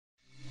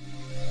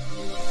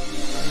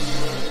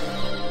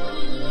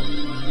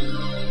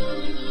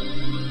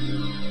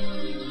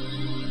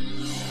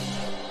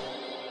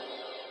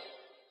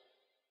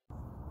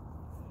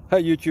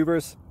Hey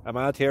YouTubers, I'm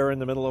out here in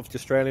the middle of the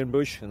Australian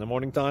bush in the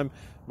morning time.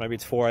 Maybe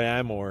it's 4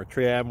 a.m. or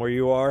 3 a.m. where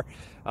you are.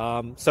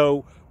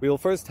 So we'll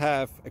first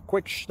have a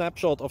quick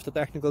snapshot of the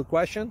technical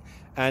question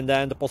and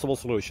then the possible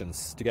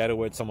solutions, together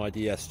with some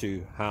ideas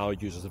to how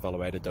users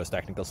evaluated those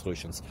technical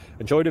solutions.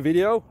 Enjoy the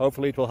video,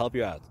 hopefully it will help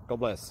you out. God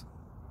bless.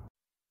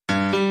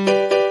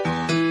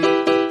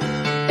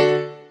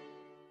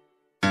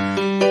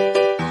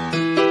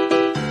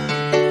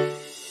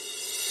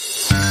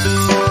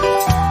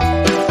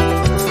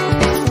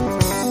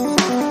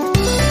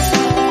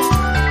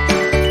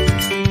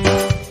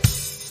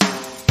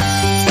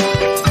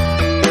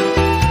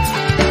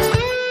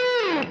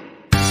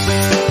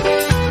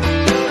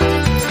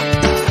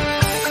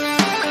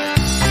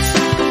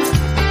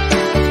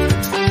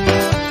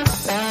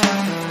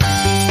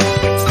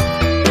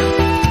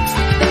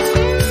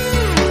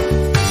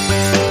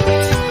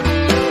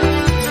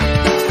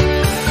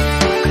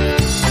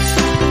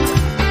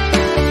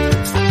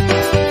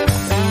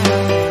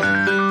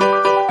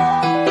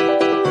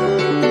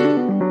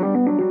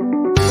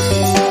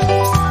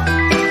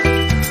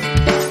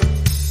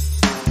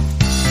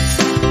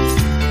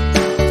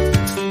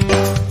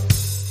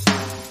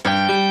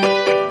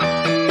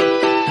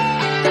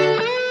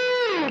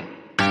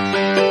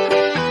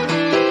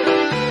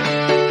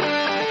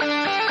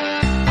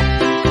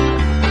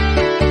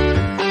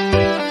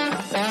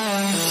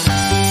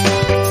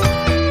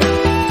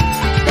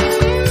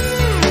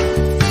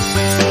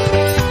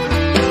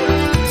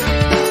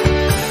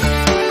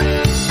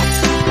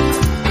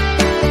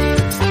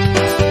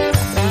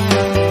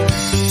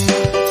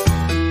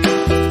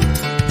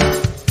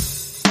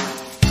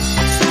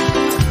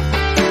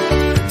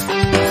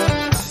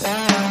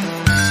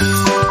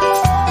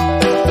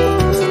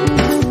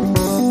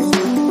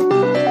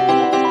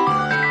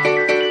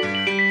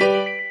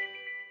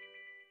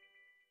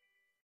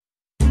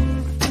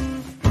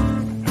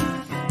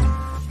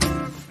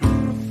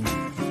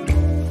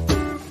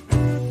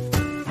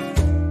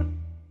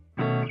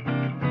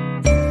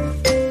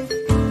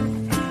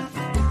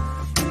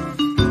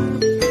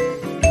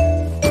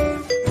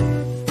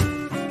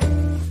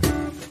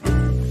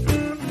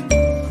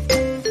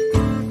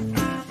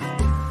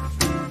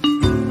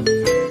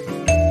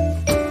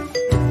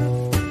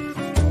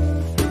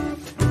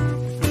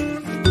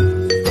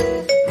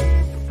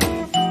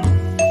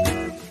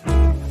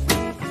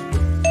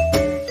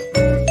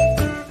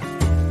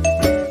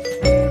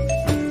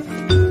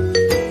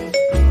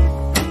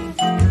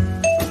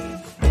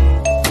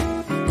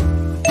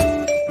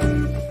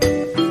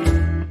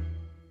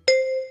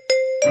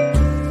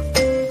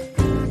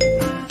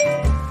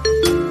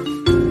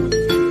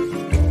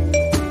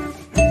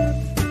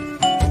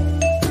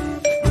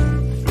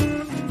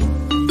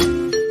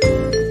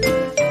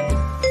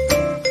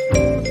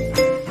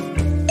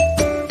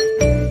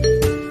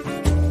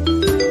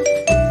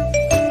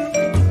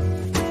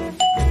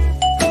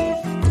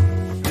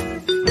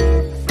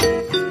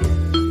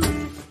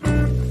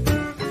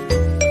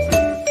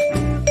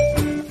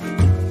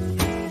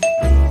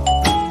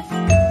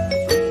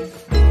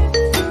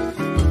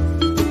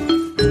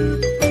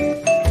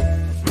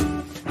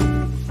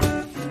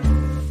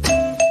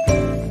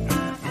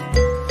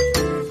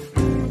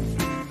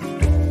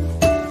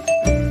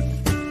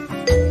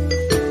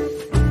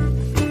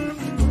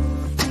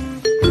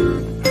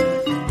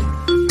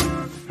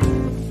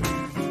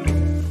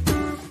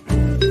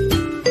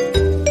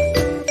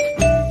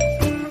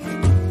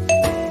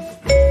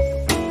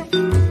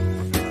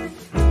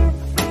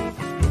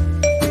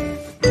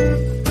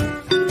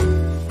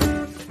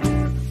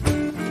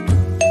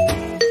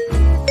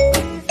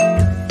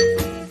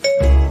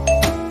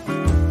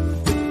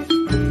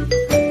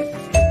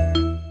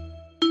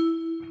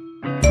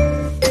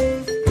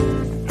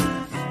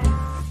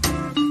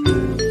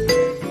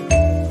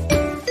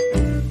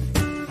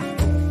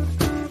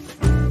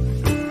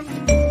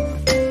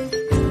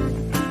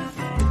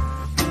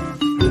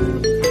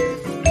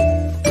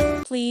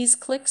 Please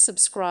click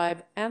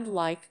subscribe and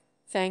like.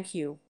 Thank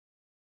you.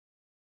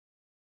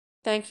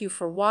 Thank you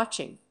for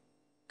watching.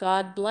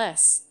 God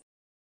bless.